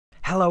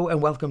Hello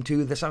and welcome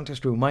to the Sound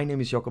Test Room. My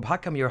name is Jakob.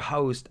 I'm your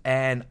host,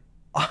 and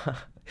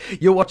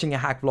you're watching a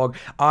hack vlog.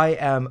 I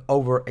am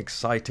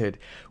overexcited.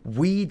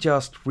 We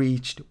just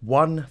reached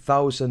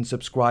 1,000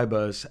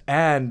 subscribers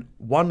and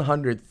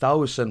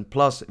 100,000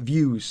 plus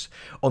views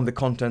on the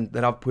content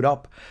that I've put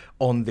up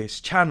on this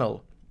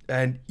channel.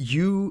 And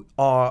you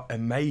are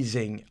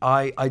amazing.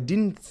 I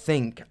didn't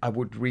think I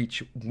would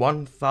reach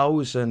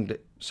 1,000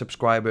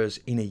 subscribers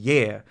in a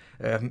year,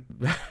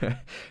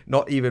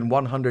 not even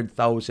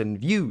 100,000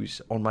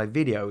 views on my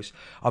videos.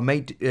 I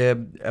made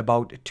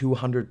about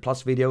 200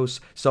 plus videos,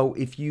 so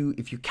if you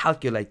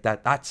calculate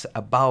that, that's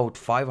about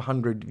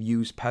 500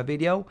 views per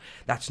video.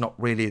 That's not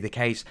really the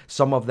case.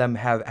 Some of them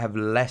have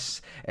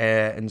less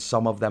and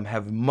some of them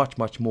have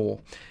much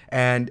more,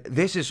 and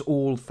this is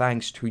all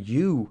thanks to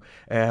you.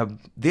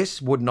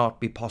 This would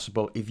not be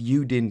possible if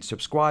you didn't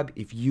subscribe,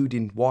 if you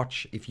didn't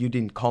watch, if you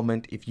didn't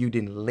comment, if you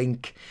didn't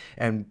link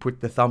and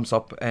put the thumbs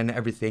up and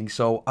everything.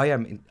 So I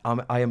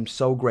am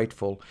so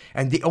grateful,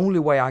 and the only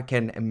way I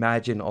can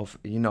imagine of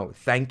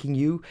thanking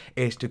you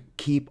is to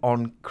keep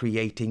on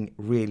creating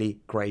really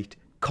great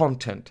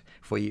content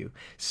for you.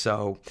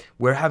 So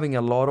we're having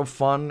a lot of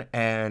fun,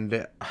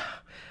 and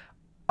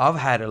I've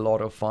had a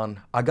lot of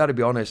fun. I gotta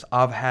be honest,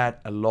 I've had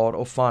a lot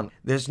of fun.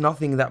 There's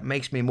nothing that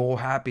makes me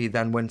more happy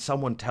than when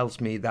someone tells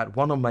me that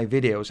one of my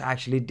videos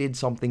actually did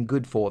something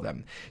good for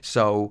them.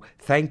 So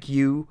thank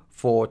you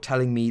for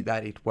telling me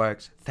that it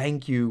works.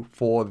 Thank you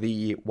for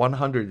the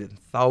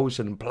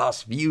 100,000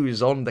 plus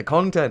views on the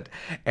content,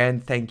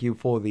 and thank you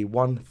for the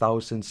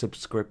 1,000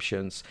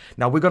 subscriptions.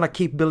 Now we're gonna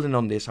keep building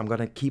on this. I'm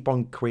gonna keep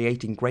on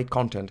creating great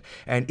content,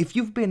 and if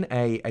you've been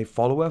a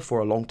follower for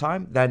a long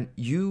time, then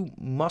you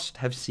must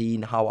have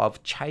seen how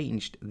I've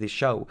changed the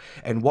show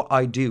and what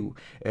I do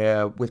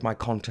with my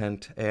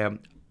content.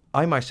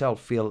 I myself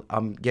feel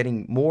I'm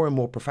getting more and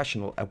more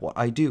professional at what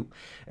I do.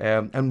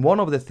 And one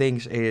of the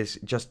things is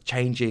just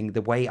changing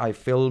the way I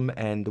film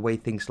and the way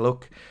things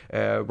look.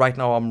 Right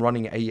now I'm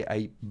running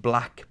a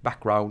black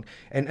background.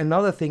 And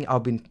another thing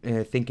I've been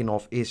thinking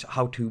of is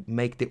how to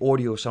make the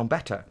audio sound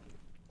better.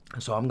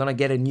 So I'm gonna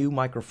get a new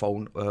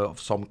microphone of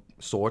some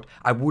sort.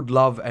 I would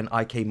love an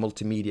IK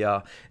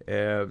Multimedia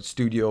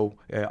studio,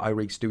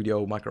 iRig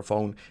studio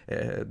microphone,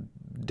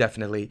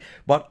 definitely.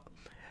 But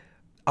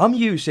I'm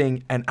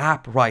using an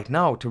app right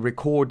now to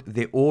record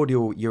the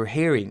audio you're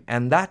hearing,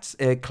 and that's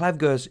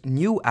Clevger's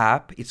new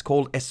app. It's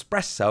called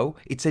Espresso.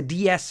 It's a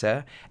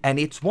de-esser, and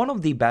it's one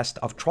of the best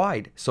I've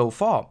tried so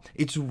far.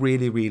 It's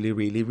really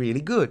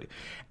good.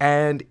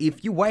 And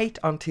if you wait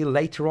until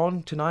later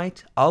on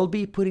tonight, I'll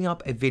be putting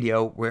up a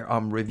video where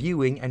I'm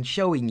reviewing and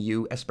showing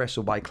you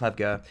Espresso by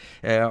Clevger.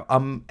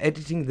 I'm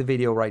editing the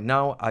video right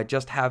now. I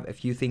just have a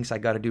few things I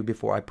gotta do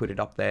before I put it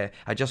up there.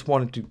 I just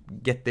wanted to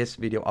get this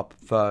video up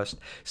first.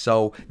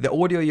 So the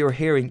audio you're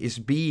hearing is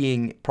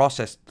being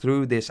processed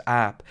through this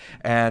app,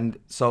 and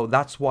so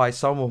that's why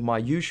some of my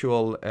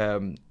usual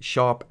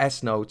sharp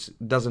S notes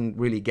doesn't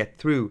really get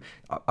through.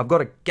 I've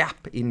got a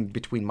gap in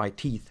between my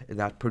teeth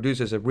that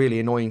produces a really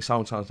annoying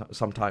sound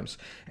sometimes,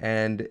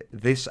 and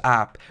this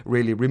app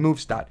really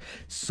removes that.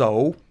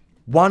 So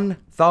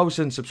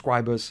 1,000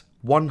 subscribers,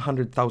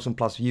 100,000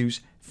 plus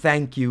views.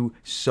 Thank you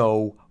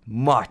so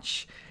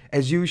much.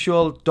 As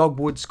usual,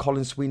 Dogwoods,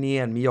 Colin Sweeney,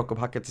 and me, Jakob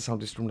at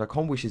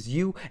TheSoundTestRoom.com wishes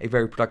you a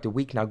very productive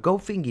week. Now go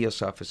finger your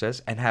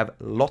surfaces and have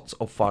lots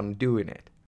of fun doing it.